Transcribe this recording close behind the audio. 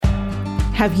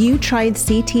Have you tried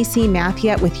CTC Math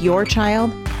yet with your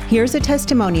child? Here's a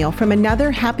testimonial from another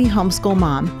happy homeschool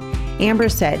mom. Amber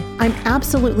said, "I'm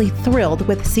absolutely thrilled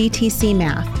with CTC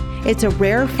Math. It's a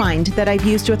rare find that I've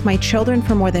used with my children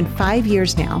for more than 5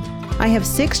 years now. I have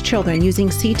 6 children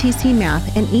using CTC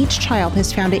Math, and each child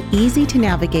has found it easy to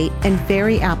navigate and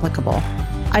very applicable.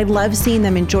 I love seeing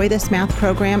them enjoy this math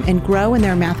program and grow in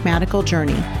their mathematical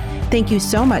journey. Thank you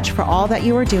so much for all that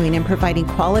you are doing in providing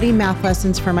quality math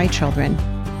lessons for my children."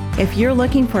 If you're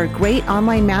looking for a great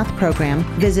online math program,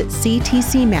 visit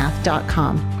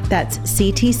ctcmath.com. That's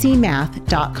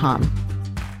ctcmath.com.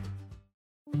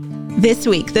 This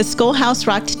week, the Schoolhouse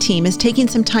Rocked team is taking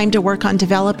some time to work on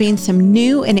developing some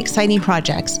new and exciting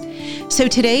projects. So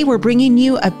today, we're bringing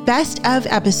you a best of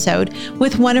episode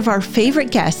with one of our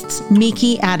favorite guests,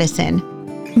 Meeke Addison.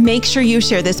 Make sure you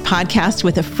share this podcast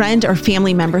with a friend or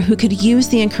family member who could use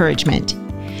the encouragement.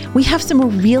 We have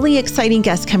some really exciting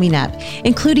guests coming up,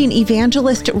 including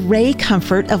evangelist Ray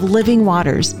Comfort of Living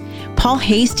Waters, Paul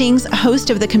Hastings, host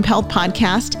of the Compelled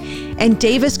podcast, and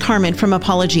Davis Carmen from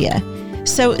Apologia.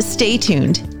 So stay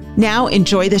tuned. Now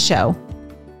enjoy the show.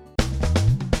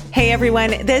 Hey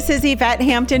everyone, this is Yvette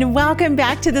Hampton. Welcome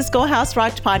back to the Schoolhouse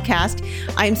Rocked podcast.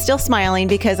 I'm still smiling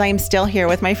because I am still here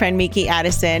with my friend Meeke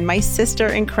Addison, my sister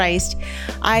in Christ.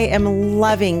 I am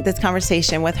loving this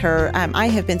conversation with her. I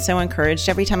have been so encouraged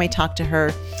every time I talk to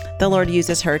her. The Lord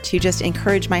uses her to just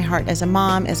encourage my heart as a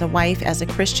mom, as a wife, as a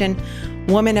Christian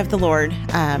woman of the Lord.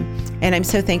 And I'm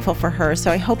so thankful for her. So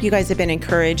I hope you guys have been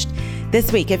encouraged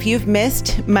this week. If you've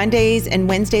missed Mondays and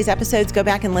Wednesdays episodes, go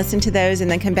back and listen to those and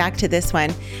then come back to this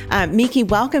one. Meeke,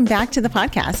 welcome back to the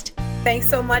podcast. Thanks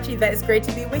so much, Yvette. It's great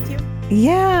to be with you.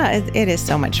 Yeah, it is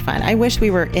so much fun. I wish we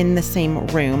were in the same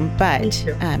room, but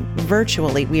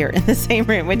virtually we are in the same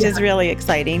room, which is really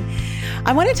exciting.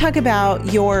 I want to talk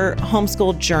about your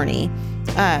homeschool journey.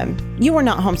 You were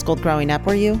not homeschooled growing up,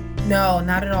 were you? No,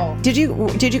 not at all. Did you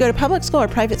go to public school or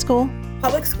private school?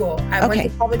 Public school. I went to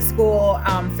public school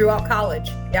throughout college.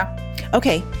 Yeah.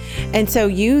 Okay. And so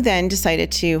you then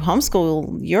decided to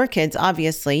homeschool your kids.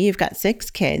 Obviously, you've got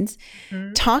 6 kids.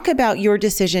 Mm-hmm. Talk about your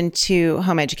decision to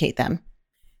home educate them.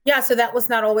 Yeah. So that was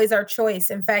not always our choice.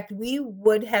 In fact, we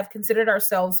would have considered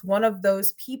ourselves one of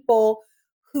those people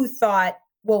who thought,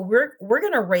 well, we're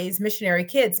going to raise missionary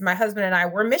kids. My husband and I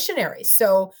were missionaries.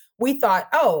 So we thought,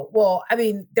 oh, well, I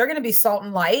mean, they're going to be salt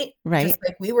and light, right? Just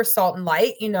like we were salt and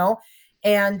light, you know?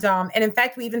 And in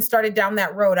fact, we even started down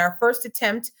that road. Our first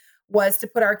attempt was to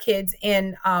put our kids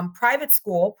in private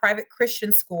school, private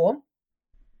Christian school.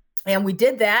 And we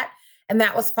did that, and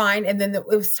that was fine. And then it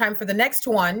was time for the next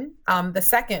one, the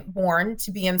second born,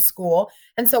 to be in school.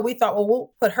 And so we thought, well,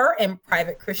 we'll put her in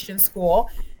private Christian school.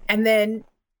 And then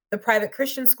the private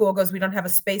Christian school goes, we don't have a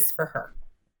space for her.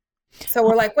 So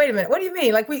we're like, wait a minute, what do you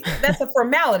mean? Like that's a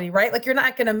formality, right? Like you're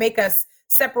not going to make us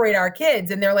separate our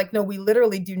kids. And they're like, no, we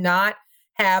literally do not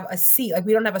have a seat. Like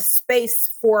we don't have a space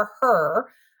for her.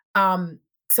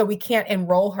 So we can't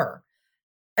enroll her.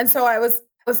 And so I was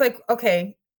like,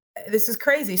 okay, this is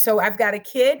crazy. So I've got a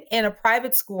kid in a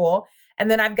private school, and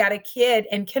then I've got a kid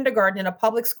in kindergarten in a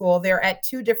public school. They're at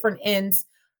 2 different ends.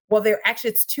 Well,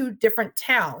 it's 2 different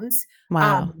towns.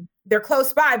 Wow. They're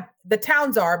close by, the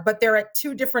towns are, but they're at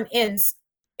 2 different ends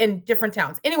in different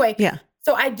towns. Anyway, yeah.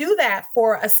 So I do that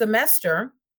for a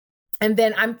semester. And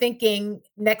then I'm thinking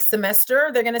next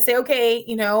semester, they're going to say, okay,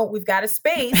 we've got a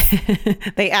space.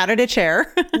 They added a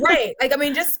chair. Right. Like, I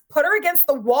mean, just put her against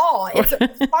the wall. It's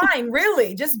fine,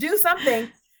 really. Just do something.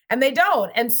 And they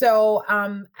don't. And so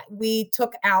we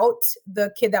took out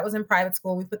the kid that was in private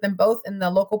school. We put them both in the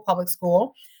local public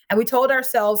school. And we told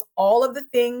ourselves all of the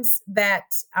things that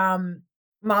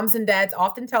moms and dads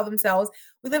often tell themselves.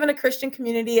 We live in a Christian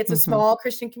community. It's a small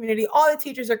Christian community. All the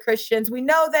teachers are Christians. We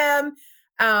know them.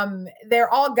 They're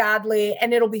all godly,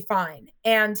 and it'll be fine.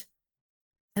 And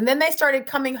then they started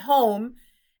coming home,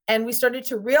 and we started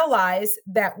to realize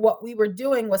that what we were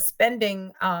doing was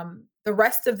spending the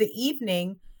rest of the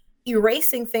evening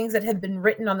erasing things that had been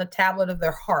written on the tablet of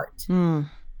their heart. And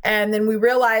then we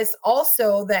realized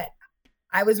also that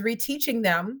I was reteaching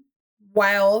them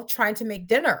while trying to make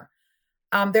dinner.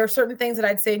 There are certain things that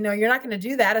I'd say, no, you're not going to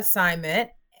do that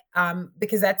assignment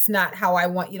because that's not how I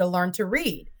want you to learn to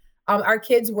read. Our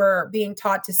kids were being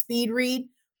taught to speed read,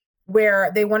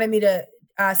 where they wanted me to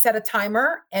set a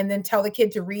timer and then tell the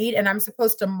kid to read. And I'm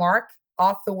supposed to mark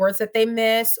off the words that they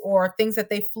miss or things that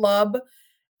they flub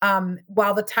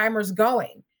while the timer's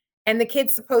going. And the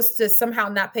kid's supposed to somehow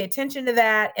not pay attention to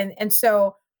that. And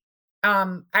so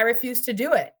I refused to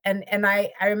do it. And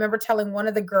I remember telling one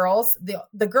of the girls,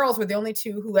 the girls were the only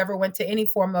 2 who ever went to any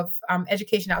form of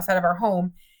education outside of our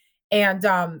home. And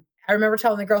I I remember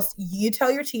telling the girls, you tell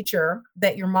your teacher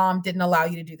that your mom didn't allow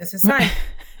you to do this assignment,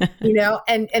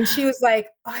 and she was like,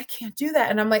 oh, I can't do that.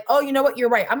 And I'm like, oh, you know what? You're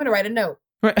right. I'm going to write a note.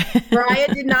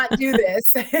 Mariah did not do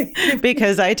this.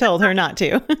 Because I told her not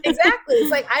to. Exactly.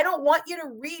 It's like, I don't want you to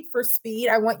read for speed.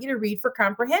 I want you to read for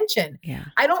comprehension. Yeah.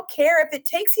 I don't care if it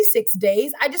takes you 6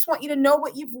 days. I just want you to know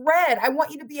what you've read. I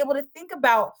want you to be able to think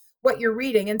about what you're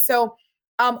reading. And so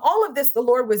all of this, the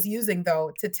Lord was using,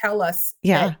 though, to tell us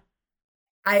that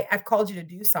I've called you to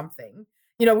do something.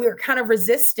 We were kind of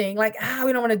resisting, like,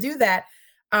 we don't want to do that.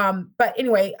 But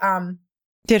anyway.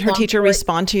 Did her teacher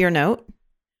respond to your note?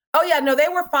 Oh yeah, no, they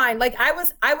were fine. Like I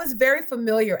was very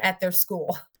familiar at their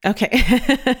school. Okay.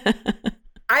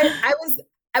 I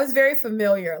was very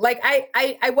familiar. Like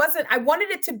I wanted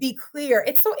it to be clear.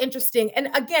 It's so interesting. And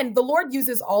again, the Lord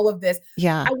uses all of this.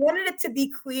 Yeah. I wanted it to be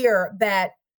clear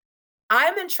that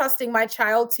I'm entrusting my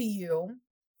child to you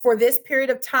for this period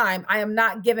of time. I am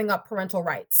not giving up parental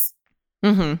rights.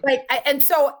 Mm-hmm. And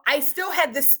so I still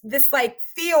had this like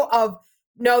feel of,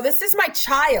 no, this is my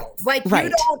child. Like, you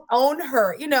don't own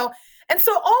her, And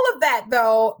so all of that,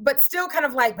 though, but still kind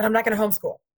of like, but I'm not going to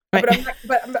homeschool. Right.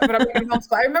 But I'm not going to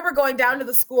homeschool. I remember going down to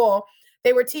the school.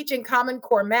 They were teaching Common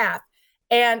Core math.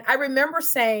 And I remember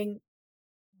saying,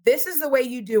 this is the way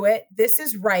you do it. This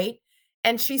is right.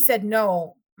 And she said,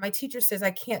 no, my teacher says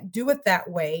I can't do it that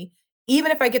way.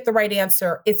 Even if I get the right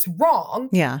answer, it's wrong.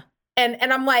 Yeah. And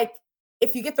I'm like,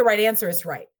 if you get the right answer, it's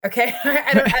right. Okay.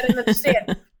 I don't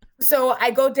understand. So I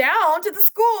go down to the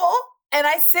school and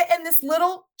I sit in this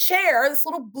little chair, this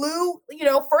little blue,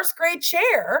 first grade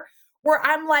chair, where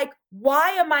I'm like, why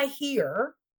am I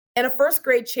here in a first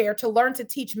grade chair to learn to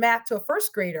teach math to a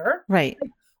first grader? Right.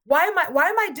 Why am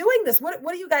I doing this? What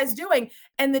are you guys doing?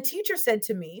 And the teacher said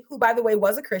to me, who by the way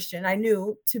was a Christian, I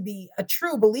knew to be a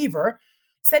true believer,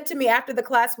 said to me after the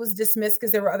class was dismissed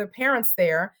because there were other parents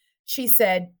there. She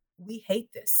said, we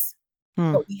hate this.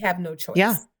 But we have no choice.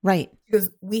 Yeah, right. Because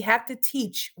we have to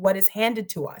teach what is handed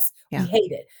to us. Yeah. We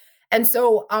hate it. And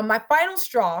so my final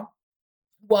straw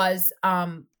was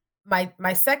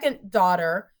my second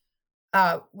daughter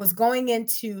was going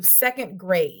into second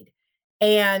grade.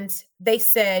 And they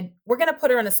said, we're going to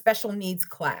put her in a special needs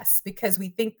class because we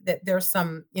think that there's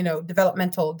some,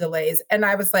 developmental delays. And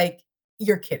I was like,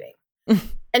 you're kidding.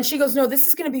 And she goes, no, this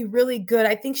is going to be really good.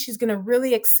 I think she's going to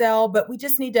really excel, but we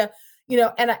just need to,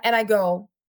 and I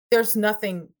there's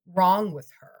nothing wrong with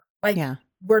her. Like,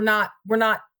 we're not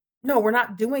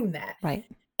doing that. Right.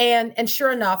 And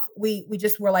sure enough, we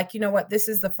just were like, you know what, this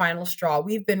is the final straw.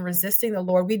 We've been resisting the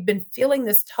Lord. We've been feeling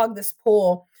this tug, this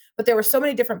pull, but there were so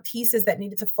many different pieces that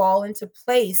needed to fall into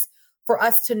place for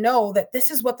us to know that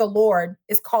this is what the Lord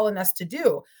is calling us to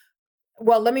do.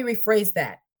 Well, let me rephrase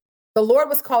that. The Lord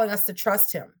was calling us to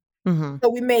trust him. Mm-hmm. So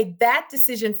we made that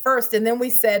decision first. And then we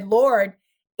said, Lord,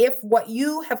 if what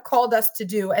you have called us to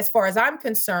do, as far as I'm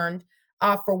concerned,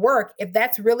 for work, if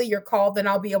that's really your call, then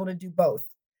I'll be able to do both.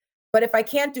 But if I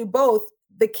can't do both,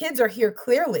 the kids are here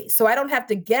clearly. So I don't have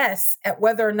to guess at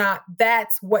whether or not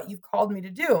that's what you've called me to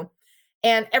do.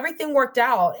 And everything worked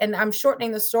out. And I'm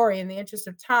shortening the story in the interest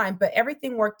of time, but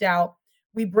everything worked out.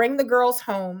 We bring the girls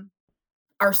home.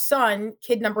 Our son,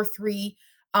 kid number 3,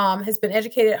 has been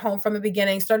educated at home from the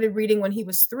beginning, started reading when he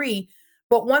was 3.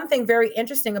 But one thing very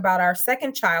interesting about our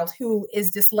second child, who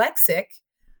is dyslexic,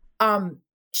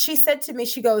 she said to me,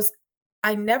 she goes,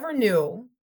 I never knew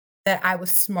that I was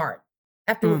smart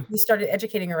after we started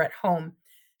educating her at home.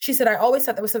 She said, I always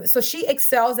thought that was something. So she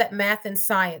excels at math and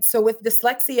science. So with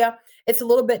dyslexia, it's a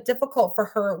little bit difficult for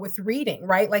her with reading,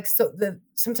 right? Like, so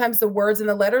sometimes the words and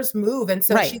the letters move. And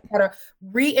so she's got to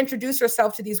reintroduce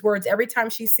herself to these words every time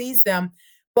she sees them.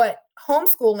 But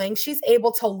homeschooling, she's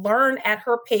able to learn at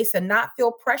her pace and not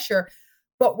feel pressure.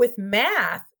 But with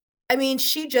math, I mean,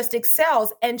 she just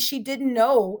excels. And she didn't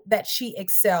know that she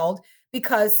excelled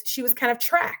because she was kind of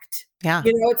tracked. Yeah.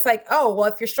 It's like, oh,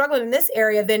 well, if you're struggling in this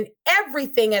area, then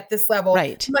everything at this level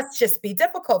must just be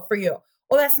difficult for you.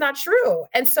 Well, that's not true.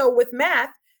 And so with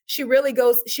math, she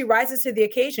rises to the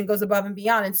occasion, goes above and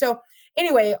beyond. And so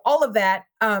anyway, all of that.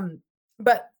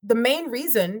 But the main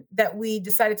reason that we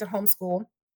decided to homeschool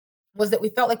was that we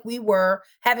felt like we were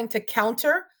having to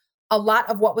counter a lot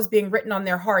of what was being written on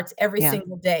their hearts every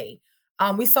single day.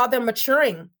 We saw them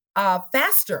maturing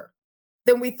faster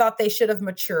than we thought they should have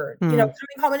matured, coming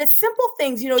home. And it's simple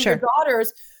things, your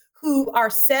daughters who are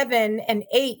 7 and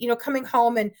 8, coming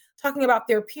home and talking about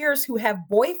their peers who have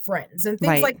boyfriends and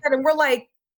things like that. And we're like,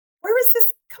 where is this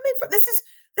coming from?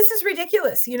 This is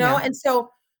ridiculous, And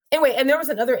so anyway, and there was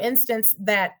another instance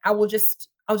that I'll just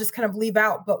kind of leave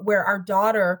out, but where our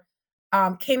daughter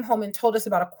came home and told us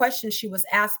about a question she was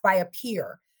asked by a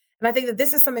peer. And I think that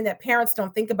this is something that parents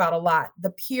don't think about a lot, the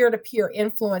peer-to-peer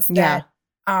influence Yeah.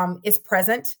 that is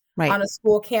present Right. on a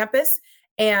school campus.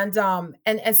 And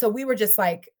so we were just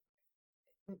like,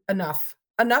 enough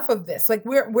of this. Like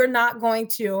we're not going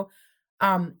to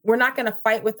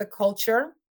fight with the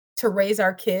culture to raise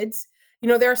our kids. You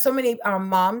know, there are so many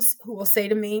moms who will say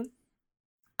to me,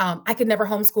 I could never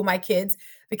homeschool my kids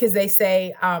because they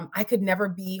say I could never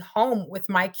be home with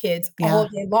my kids all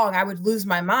Yeah. day long. I would lose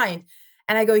my mind.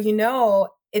 And I go,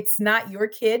 it's not your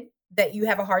kid that you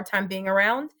have a hard time being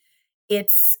around.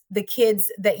 It's the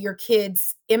kids that your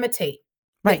kids imitate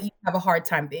that Right. you have a hard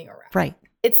time being around. Right.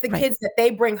 It's the Right. kids that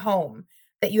they bring home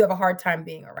that you have a hard time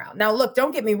being around. Now, look,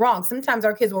 don't get me wrong. Sometimes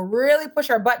our kids will really push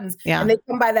our buttons Yeah. and they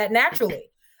come by that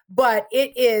naturally. But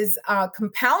it is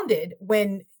compounded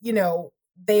when,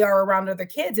 they are around other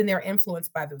kids and they're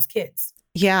influenced by those kids.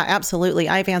 Yeah, absolutely.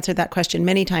 I've answered that question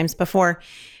many times before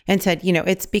and said,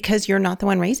 it's because you're not the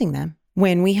one raising them.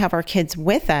 When we have our kids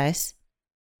with us,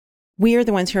 we are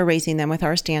the ones who are raising them with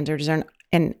our standards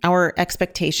and our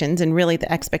expectations, and really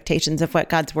the expectations of what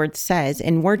God's word says.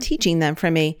 And we're teaching them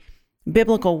from a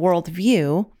biblical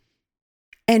worldview.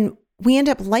 And we end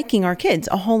up liking our kids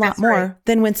a whole lot That's more right.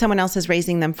 than when someone else is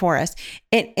raising them for us.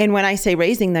 And when I say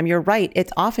raising them, you're right.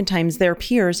 It's oftentimes their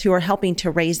peers who are helping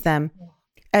to raise them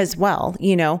as well.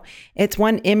 It's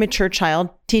one immature child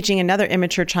teaching another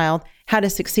immature child how to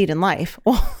succeed in life.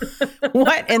 Well,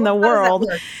 what in the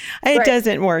world? It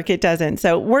doesn't work. It doesn't.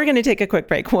 So we're going to take a quick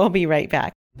break. We'll be right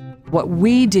back. What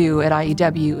we do at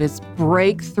IEW is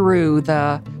break through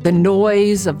the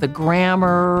noise of the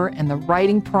grammar and the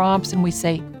writing prompts, and we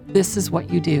say, this is what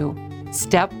you do,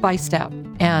 step by step.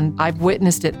 And I've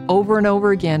witnessed it over and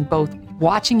over again, both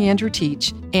watching Andrew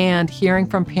teach and hearing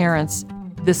from parents,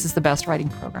 this is the best writing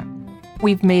program.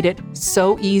 We've made it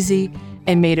so easy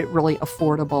and made it really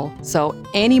affordable. So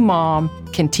any mom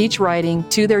can teach writing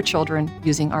to their children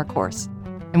using our course,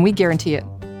 and we guarantee it.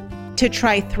 To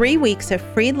try 3 weeks of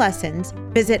free lessons,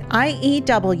 visit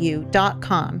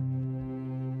IEW.com.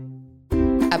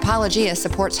 Apologia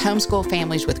supports homeschool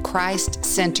families with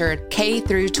Christ-centered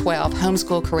K-12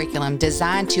 homeschool curriculum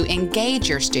designed to engage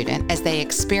your student as they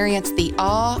experience the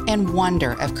awe and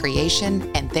wonder of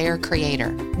creation and their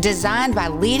creator. Designed by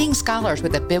leading scholars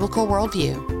with a biblical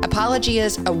worldview,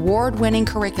 Apologia's award-winning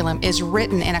curriculum is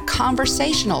written in a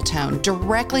conversational tone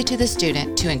directly to the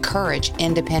student to encourage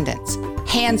independence.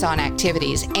 Hands-on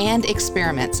activities and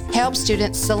experiments help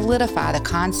students solidify the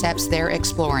concepts they're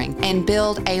exploring and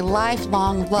build a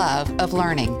lifelong love of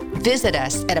learning. Visit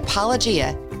us at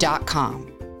apologia.com.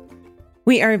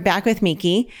 We are back with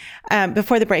Meeke.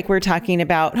 Before the break, we were talking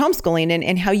about homeschooling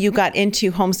and how you got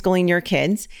into homeschooling your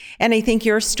kids. And I think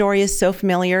your story is so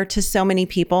familiar to so many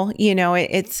people.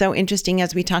 It's so interesting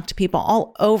as we talk to people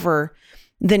all over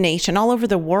the nation, all over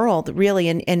the world, really,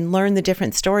 and learn the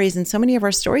different stories. And so many of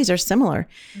our stories are similar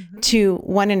to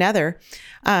one another.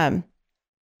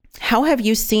 How have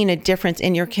you seen a difference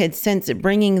in your kids since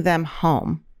bringing them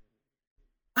home?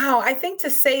 Wow, I think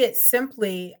to say it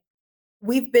simply,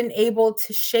 we've been able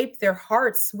to shape their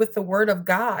hearts with the word of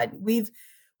God. We've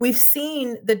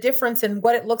seen the difference in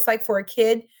what it looks like for a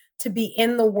kid to be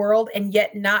in the world and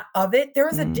yet not of it. There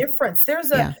is a difference.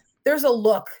 There's a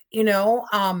look,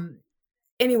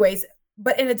 anyways,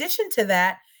 but in addition to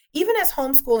that, even as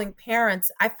homeschooling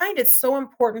parents, I find it so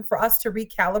important for us to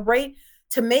recalibrate,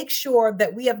 to make sure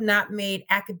that we have not made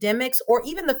academics or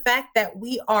even the fact that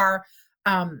we are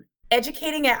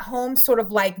educating at home sort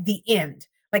of like the end.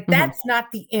 Like that's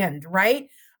not the end, right?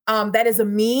 That is a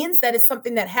means, that is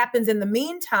something that happens in the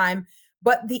meantime,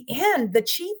 but the end, the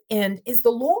chief end is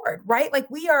the Lord, right? Like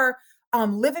we are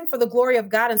living for the glory of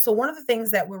God. And so one of the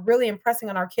things that we're really impressing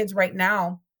on our kids right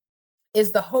now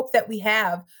is the hope that we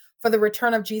have for the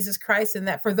return of Jesus Christ, and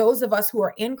that for those of us who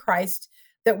are in Christ,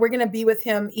 that we're going to be with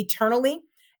him eternally.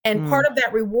 And part of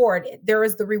that reward, there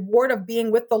is the reward of being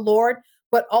with the Lord,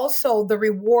 but also the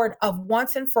reward of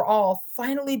once and for all,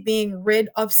 finally being rid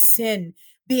of sin,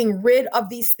 being rid of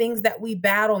these things that we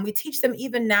battle. And we teach them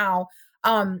even now.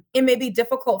 It may be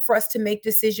difficult for us to make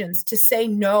decisions, to say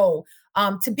no,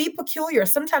 to be peculiar.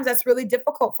 Sometimes that's really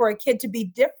difficult for a kid to be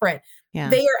different. Yeah.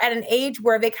 They are at an age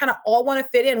where they kind of all want to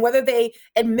fit in, whether they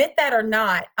admit that or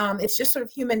not. It's just sort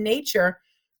of human nature.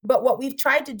 But what we've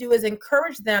tried to do is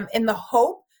encourage them in the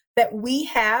hope that we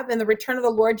have in the return of the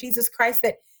Lord Jesus Christ,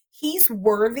 that he's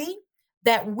worthy,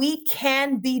 that we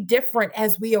can be different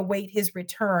as we await his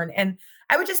return. And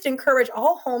I would just encourage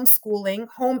all homeschooling,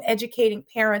 home educating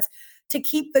parents to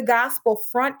keep the gospel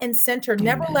front and center. Amen.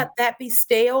 Never let that be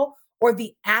stale or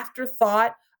the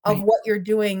afterthought of what you're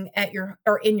doing at your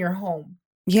or in your home.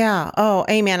 Yeah. Oh,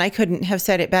 amen. I couldn't have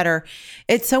said it better.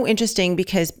 It's so interesting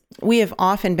because we have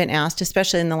often been asked,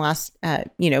 especially in the last,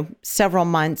 several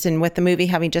months, and with the movie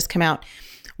having just come out,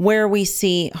 where we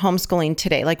see homeschooling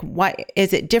today. Like, why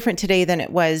is it different today than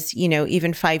it was,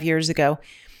 even 5 years ago?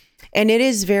 And it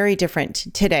is very different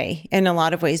today in a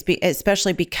lot of ways,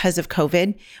 especially because of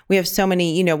COVID. We have so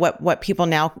many, what people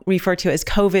now refer to as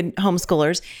COVID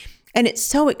homeschoolers. And it's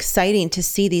so exciting to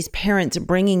see these parents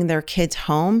bringing their kids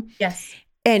home. Yes.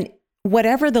 And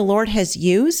whatever the Lord has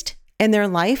used in their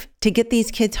life to get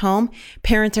these kids home,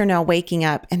 parents are now waking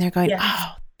up and they're going, Yes.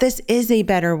 oh, this is a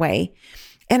better way.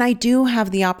 And I do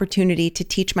have the opportunity to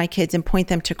teach my kids and point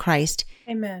them to Christ.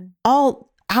 Amen.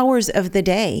 All hours of the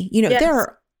day. Yes. There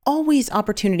are always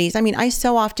opportunities. I mean, I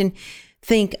so often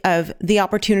think of the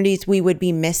opportunities we would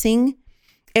be missing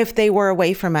if they were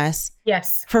away from us.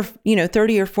 Yes. For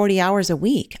 30 or 40 hours a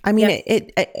week. I mean,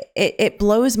 Yes. it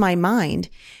blows my mind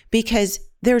because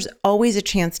there's always a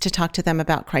chance to talk to them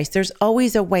about Christ. There's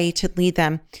always a way to lead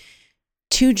them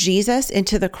to Jesus and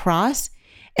to the cross,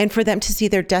 and for them to see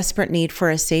their desperate need for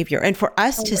a savior, and for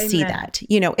us to see that.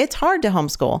 It's hard to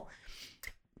homeschool,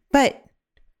 but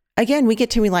again, we get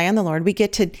to rely on the Lord. We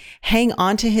get to hang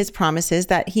on to his promises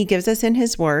that he gives us in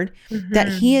his word, that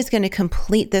he is going to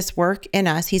complete this work in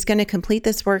us. He's going to complete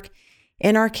this work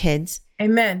in our kids.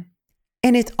 Amen.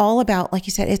 And it's all about, like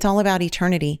you said, it's all about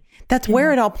eternity. That's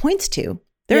where it all points to.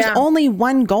 There's only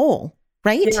one goal,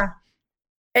 right? Yeah.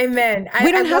 Amen.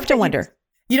 We don't have to wonder.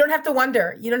 You don't have to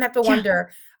wonder. You don't have to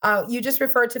wonder. You just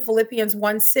referred to Philippians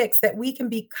 1:6, that we can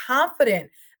be confident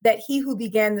that he who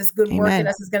began this good work in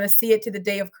us is going to see it to the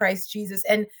day of Christ Jesus.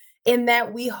 And in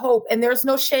that we hope, and there's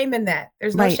no shame in that.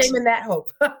 There's no shame in that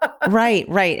hope. Right.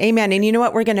 Amen. And you know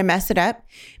what? We're going to mess it up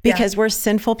because we're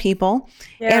sinful people,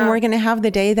 and we're going to have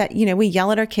the day that, we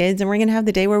yell at our kids, and we're going to have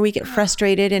the day where we get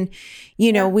frustrated and,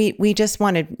 we just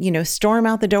want to, storm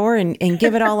out the door and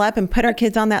give it all up and put our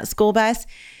kids on that school bus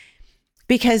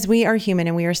because we are human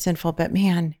and we are sinful. But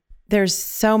man, there's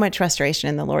so much restoration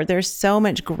in the Lord. There's so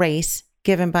much grace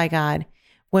given by God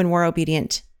when we're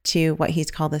obedient to what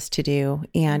he's called us to do.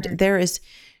 And there is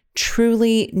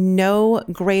truly no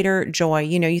greater joy.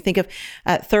 You think of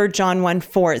 3 John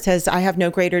 1:4, it says, I have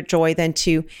no greater joy than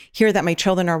to hear that my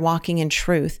children are walking in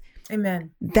truth.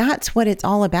 Amen. That's what it's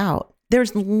all about.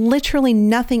 There's literally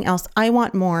nothing else I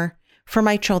want more for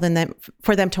my children than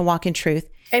for them to walk in truth.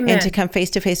 Amen. And to come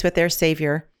face to face with their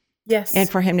Savior. Yes. And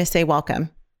for him to say, welcome.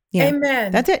 Yeah.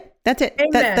 Amen. That's it. Amen.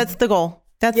 That's the goal.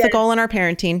 That's the goal in our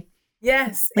parenting.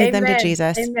 Yes. Lead them to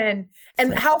Jesus. Amen.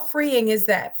 And how freeing is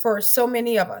that for so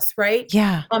many of us, right?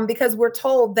 Yeah. Because we're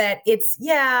told that it's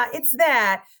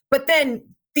that, but then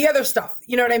the other stuff,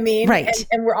 you know what I mean? Right.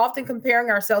 And we're often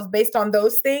comparing ourselves based on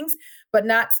those things, but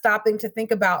not stopping to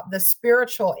think about the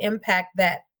spiritual impact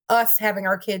that us having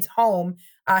our kids home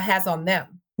has on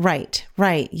them. Right.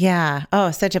 Yeah.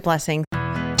 Oh, such a blessing.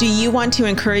 Do you want to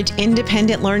encourage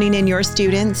independent learning in your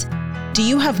students? Do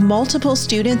you have multiple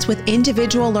students with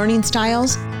individual learning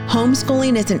styles?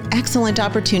 Homeschooling is an excellent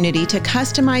opportunity to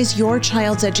customize your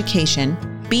child's education.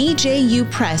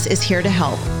 BJU Press is here to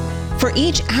help. For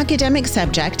each academic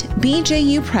subject,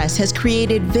 BJU Press has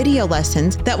created video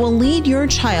lessons that will lead your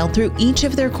child through each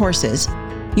of their courses.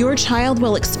 Your child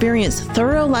will experience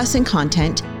thorough lesson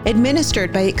content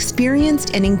administered by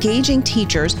experienced and engaging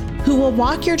teachers who will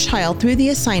walk your child through the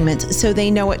assignments so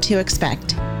they know what to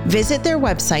expect. Visit their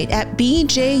website at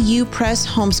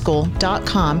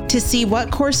bjupresshomeschool.com to see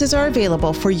what courses are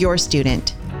available for your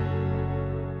student.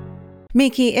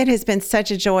 Meeke, it has been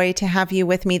such a joy to have you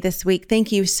with me this week.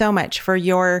 Thank you so much for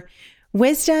your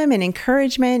wisdom and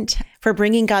encouragement, for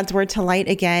bringing God's word to light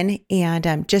again,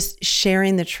 and just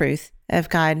sharing the truth of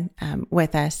God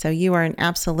with us. So you are an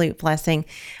absolute blessing.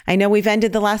 I know we've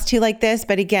ended the last two like this,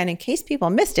 but again, in case people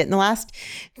missed it in the last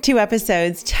 2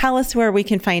 episodes, tell us where we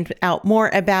can find out more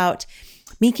about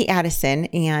Meeke Addison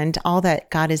and all that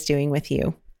God is doing with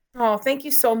you. Oh, thank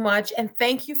you so much. And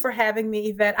thank you for having me,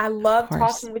 Yvette. I love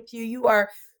talking with you. You are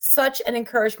such an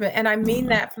encouragement. And I mean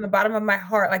that from the bottom of my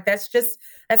heart. Like that's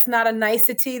not a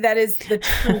nicety. That is the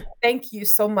truth. Thank you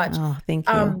so much. Oh, thank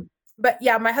you. But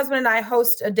yeah, my husband and I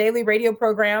host a daily radio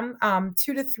program, 2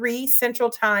 to 3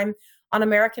 Central Time on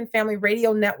American Family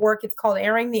Radio Network. It's called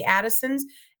Airing the Addisons,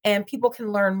 and people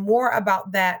can learn more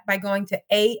about that by going to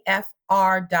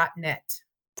afr.net.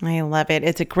 I love it.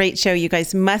 It's a great show. You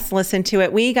guys must listen to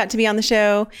it. We got to be on the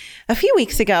show a few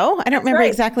weeks ago. I don't remember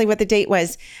exactly what the date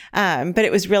was, but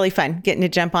it was really fun getting to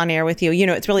jump on air with you.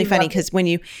 It's really funny because when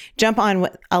you jump on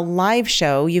a live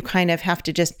show, you kind of have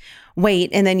to just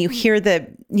wait, and then you hear the,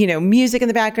 music in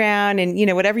the background and,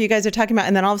 whatever you guys are talking about.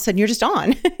 And then all of a sudden you're just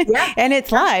on and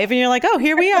it's live and you're like, oh,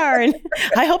 here we are. And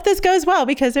I hope this goes well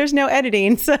because there's no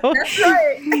editing. So that's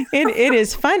right. it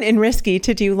is fun and risky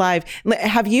to do live.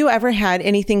 Have you ever had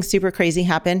anything super crazy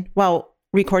happen while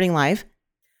recording live?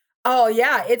 Oh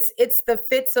yeah. It's the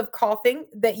fits of coughing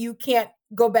that you can't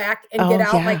go back and get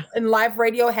out. Like in live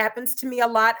radio happens to me a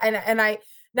lot. And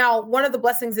now one of the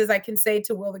blessings is I can say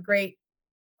to Will the Great,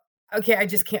 okay, I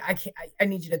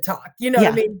need you to talk, what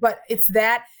I mean? But it's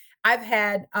that I've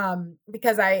had,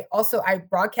 because I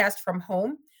broadcast from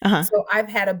home. Uh-huh. So I've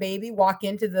had a baby walk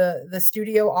into the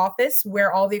studio office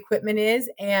where all the equipment is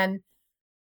and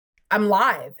I'm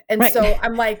live. And so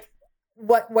I'm like,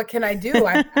 what can I do?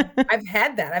 I've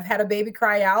had that. I've had a baby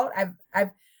cry out.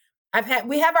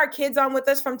 We have our kids on with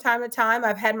us from time to time.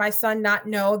 I've had my son not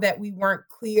know that we weren't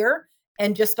clear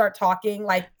and just start talking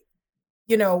like,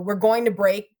 we're going to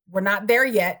break. We're not there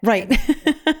yet. Right.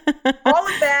 all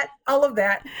of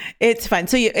that. It's fun.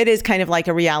 So it is kind of like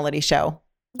a reality show.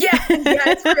 Yeah,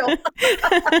 it's real.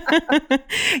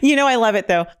 I love it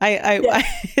though. I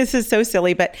this is so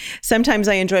silly, but sometimes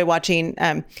I enjoy watching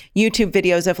YouTube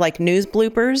videos of like news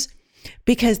bloopers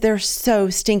because they're so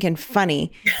stinking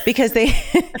funny because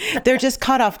they're just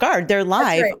caught off guard. They're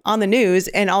live on the news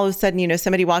and all of a sudden,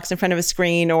 somebody walks in front of a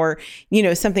screen or,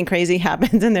 something crazy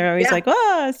happens and they're always like,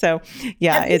 oh, so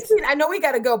yeah, I know we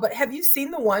got to go, but have you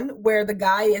seen the one where the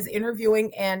guy is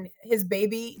interviewing and his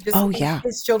baby,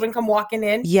 his children come walking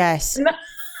in? Yes.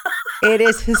 It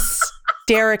is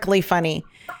hysterically funny.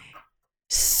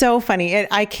 So funny.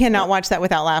 I cannot watch that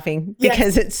without laughing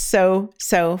because it's so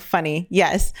funny.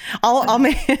 Yes.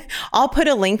 I'll put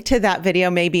a link to that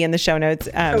video maybe in the show notes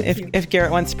if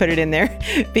Garrett wants to put it in there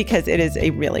because it is a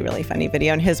really, really funny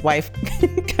video. And his wife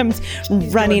comes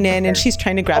running in and she's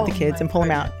trying to grab the kids and pull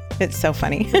them out. It's so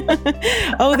funny.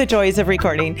 Oh, the joys of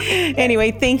recording.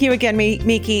 Anyway, thank you again,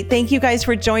 Meeke. Thank you guys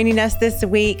for joining us this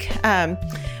week.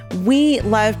 We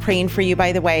love praying for you,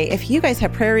 by the way. If you guys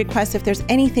have prayer requests, if there's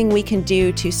anything we can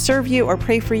do to serve you or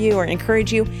pray for you or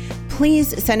encourage you,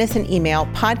 please send us an email,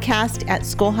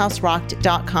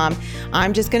 podcast@schoolhouserocked.com.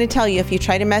 I'm just going to tell you, if you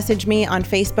try to message me on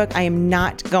Facebook, I am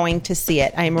not going to see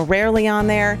it. I am rarely on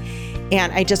there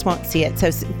and I just won't see it. So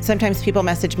sometimes people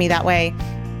message me that way.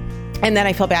 And then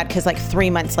I feel bad because like 3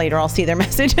 months later, I'll see their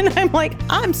message and I'm like,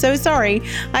 I'm so sorry.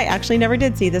 I actually never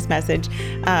did see this message.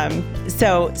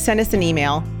 So send us an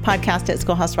email,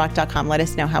 podcast@schoolhouserocked.com. Let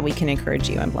us know how we can encourage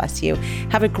you and bless you.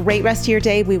 Have a great rest of your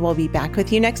day. We will be back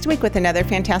with you next week with another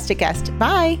fantastic guest.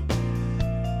 Bye.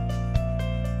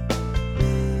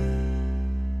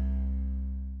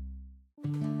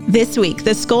 This week,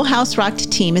 the Schoolhouse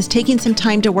Rocked team is taking some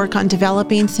time to work on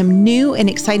developing some new and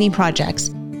exciting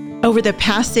projects. Over the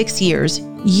past 6 years,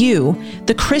 you,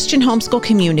 the Christian homeschool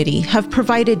community, have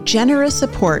provided generous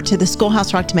support to the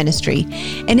Schoolhouse Rocked ministry,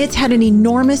 and it's had an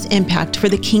enormous impact for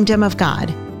the kingdom of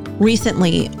God.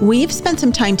 Recently, we've spent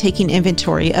some time taking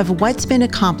inventory of what's been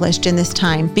accomplished in this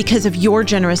time because of your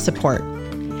generous support.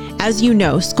 As you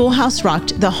know, Schoolhouse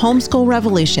Rocked: The Homeschool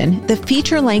Revolution, the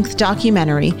feature-length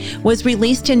documentary, was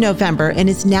released in November and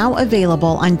is now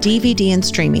available on DVD and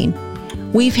streaming.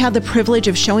 We've had the privilege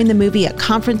of showing the movie at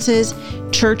conferences,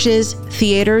 churches,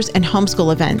 theaters, and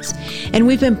homeschool events, and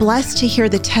we've been blessed to hear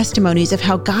the testimonies of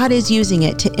how God is using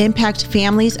it to impact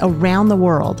families around the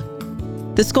world.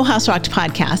 The Schoolhouse Rocked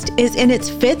podcast is in its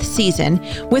 5th season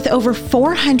with over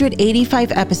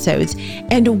 485 episodes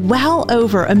and well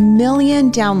over 1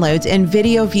 million downloads and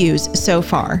video views so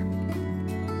far.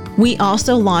 We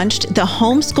also launched the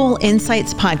Homeschool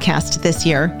Insights podcast this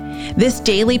year. This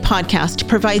daily podcast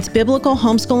provides biblical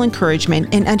homeschool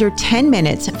encouragement in under 10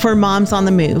 minutes for moms on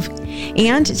the move.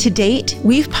 And to date,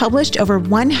 we've published over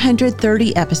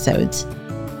 130 episodes.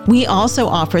 We also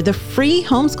offer the free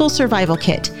Homeschool Survival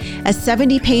Kit, a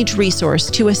 70-page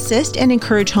resource to assist and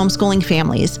encourage homeschooling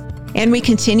families. And we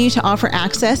continue to offer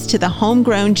access to the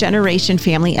Homegrown Generation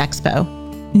Family Expo.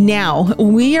 Now,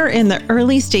 we are in the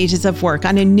early stages of work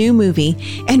on a new movie,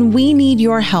 and we need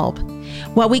your help.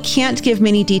 While we can't give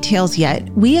many details yet,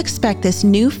 we expect this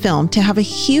new film to have a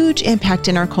huge impact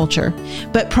in our culture.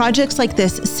 But projects like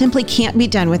this simply can't be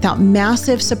done without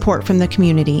massive support from the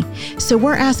community. So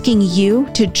we're asking you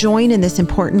to join in this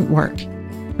important work.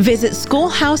 Visit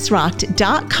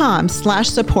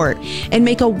schoolhouserocked.com/support and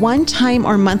make a one-time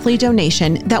or monthly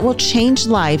donation that will change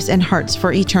lives and hearts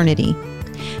for eternity.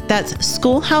 That's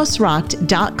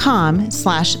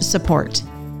schoolhouserocked.com/support.